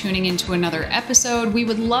much for tuning into another episode. We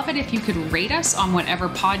would love it if you could rate us on whatever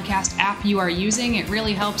podcast app you are using. It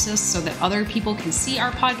really helps us so that other people can see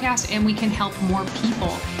our podcast and we can help more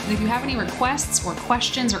people. And if you have any requests or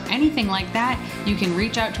questions or anything like that, you can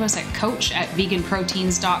reach out to us at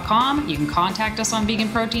coach@veganproteins.com. You can contact us on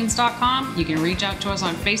veganproteins.com. You can reach out to us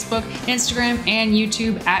on Facebook, Instagram, and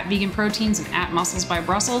YouTube at Vegan Proteins and at Muscles by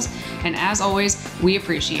Brussels. And as always, we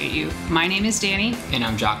appreciate you. My name is Danny. And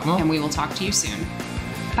I'm Giacomo. And we will talk to you soon.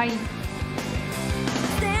 Bye.